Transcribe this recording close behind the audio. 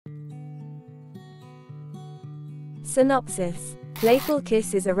Synopsis. Playful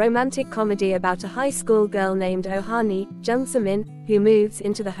Kiss is a romantic comedy about a high school girl named Oh Ha-ni, Jung So, who moves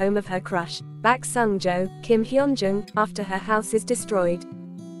into the home of her crush, Bak Sung-jo, Kim Hyun-jung, after her house is destroyed.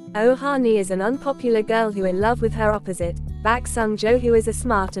 Oh Ha-ni is an unpopular girl who in love with her opposite, Bak Sung-jo, who is a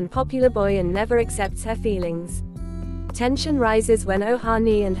smart and popular boy and never accepts her feelings. Tension rises when Oh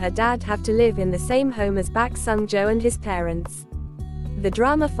Ha-ni and her dad have to live in the same home as Bak Sung-jo and his parents. The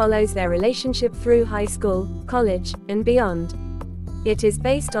drama follows their relationship through high school, college, and beyond. It is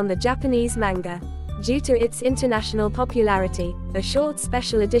based on the Japanese manga. Due to its international popularity, a short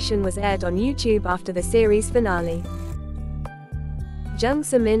special edition was aired on YouTube after the series finale. Jung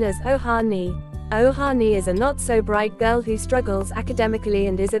So as Oh Ha-ni. Oh Ha-ni is a not-so-bright girl who struggles academically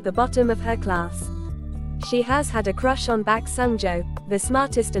and is at the bottom of her class. She has had a crush on Bak Sung-jo, the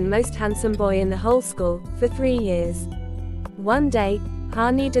smartest and most handsome boy in the whole school, for 3 years. One day,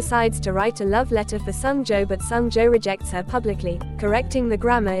 Ha-ni decides to write a love letter for Sung-jo, but Sung-jo rejects her publicly, correcting the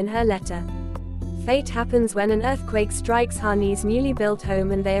grammar in her letter. Fate happens when an earthquake strikes Ha-ni's newly built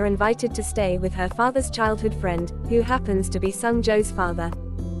home and they are invited to stay with her father's childhood friend, who happens to be Sung-jo's father.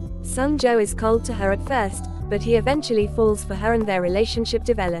 Sung-jo is cold to her at first, but he eventually falls for her and their relationship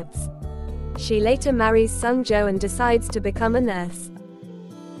develops. She later marries Sung-jo and decides to become a nurse.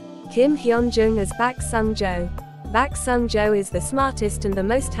 Kim Hyun-jung as Bak Sung-jo. Bak Sung-jo is the smartest and the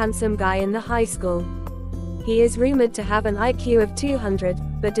most handsome guy in the high school. He is rumored to have an IQ of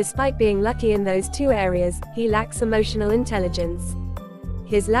 200, but despite being lucky in those two areas, he lacks emotional intelligence.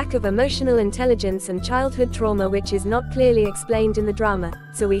 His lack of emotional intelligence and childhood trauma, which is not clearly explained in the drama,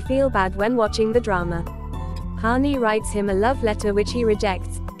 so we feel bad when watching the drama. Ha-ni writes him a love letter which he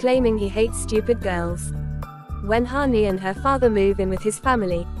rejects, claiming he hates stupid girls. When Ha-ni and her father move in with his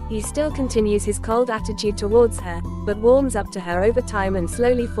family, he still continues his cold attitude towards her, but warms up to her over time and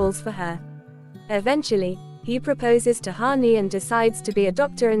slowly falls for her. Eventually, he proposes to Ha-ni and decides to be a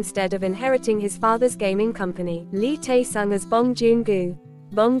doctor instead of inheriting his father's gaming company. Lee Tae-sung as Bong Joon-gu.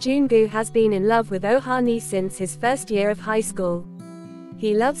 Bong Joon-gu has been in love with Oh Ha-ni since his first year of high school.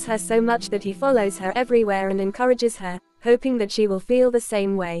 He loves her so much that he follows her everywhere and encourages her, hoping that she will feel the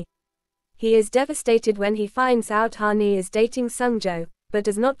same way. He is devastated when he finds out Ha-ni is dating Sung-jo, but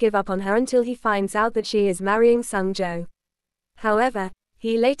does not give up on her until he finds out that she is marrying Sung-jo. However,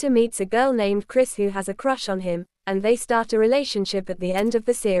 he later meets a girl named Chris who has a crush on him, and they start a relationship at the end of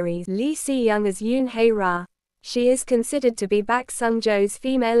the series. Lee Si-young as Yoon Hae-ra. She is considered to be Bak Sung-jo's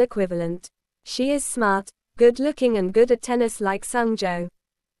female equivalent. She is smart, good-looking and good at tennis like Sung-jo.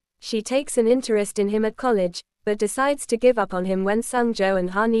 She takes an interest in him at college, but decides to give up on him when Sung-jo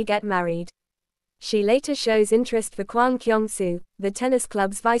and Ha-ni get married. She later shows interest for Kwang Kyung-soo, the tennis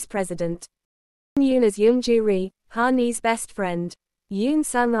club's vice president. Yoon as Young Ju-ri, Ha-ni's best friend. Yoon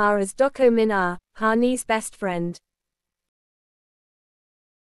Sung-ah as Doko Min-ah, Ha-ni's best friend.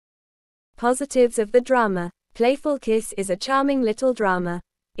 Positives of the drama. Playful Kiss is a charming little drama.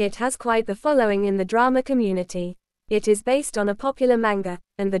 It has quite the following in the drama community. It is based on a popular manga,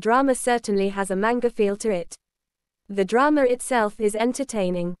 and the drama certainly has a manga feel to it. The drama itself is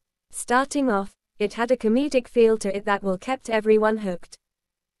entertaining. Starting off, it had a comedic feel to it that will kept everyone hooked.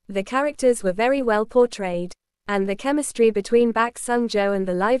 The characters were very well portrayed, and the chemistry between Bak Sung-jo and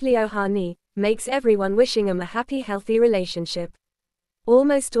the lively Oh Ha-ni makes everyone wishing them a happy, healthy relationship.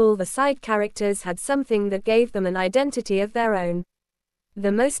 Almost all the side characters had something that gave them an identity of their own.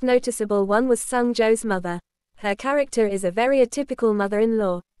 The most noticeable one was Sung-jo's mother. Her character is a very atypical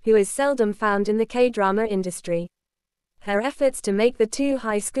mother-in-law, who is seldom found in the K-drama industry. Her efforts to make the two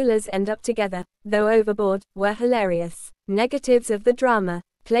high schoolers end up together, though overboard, were hilarious. Negatives of the drama.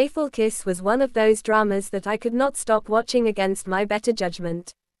 Playful Kiss was one of those dramas that I could not stop watching against my better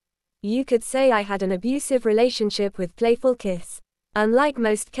judgment. You could say I had an abusive relationship with Playful Kiss. Unlike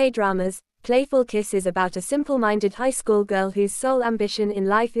most K-dramas, Playful Kiss is about a simple-minded high school girl whose sole ambition in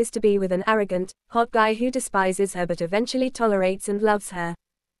life is to be with an arrogant, hot guy who despises her but eventually tolerates and loves her.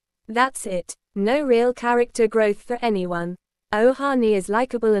 That's it. No real character growth for anyone. Oh Ha-ni is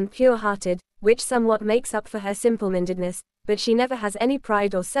likable and pure-hearted, which somewhat makes up for her simple-mindedness, but she never has any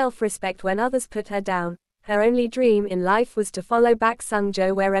pride or self-respect when others put her down. Her only dream in life was to follow Bak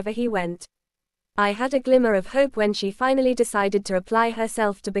Sung-jo wherever he went. I had a glimmer of hope when she finally decided to apply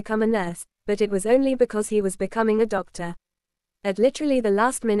herself to become a nurse, but it was only because he was becoming a doctor. At literally the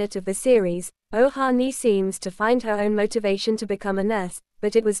last minute of the series, Oh Ha-ni seems to find her own motivation to become a nurse,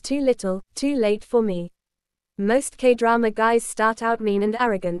 but it was too little, too late for me. Most K-drama guys start out mean and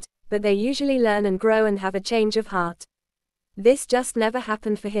arrogant, but they usually learn and grow and have a change of heart. This just never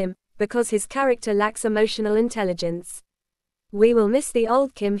happened for him, because his character lacks emotional intelligence. We will miss the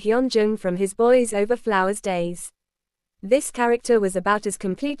old Kim Hyun-jung from his Boys Over Flowers days. This character was about as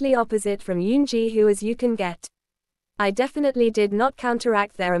completely opposite from Yoonji as you can get. I definitely did not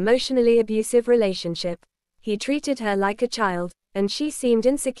counteract their emotionally abusive relationship. He treated her like a child, and she seemed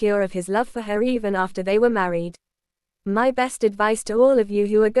insecure of his love for her even after they were married. My best advice to all of you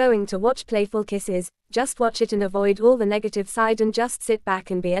who are going to watch Playful Kiss is, just watch it and avoid all the negative side and just sit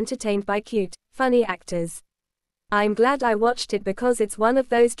back and be entertained by cute, funny actors. I'm glad I watched it because it's one of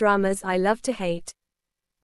those dramas I love to hate.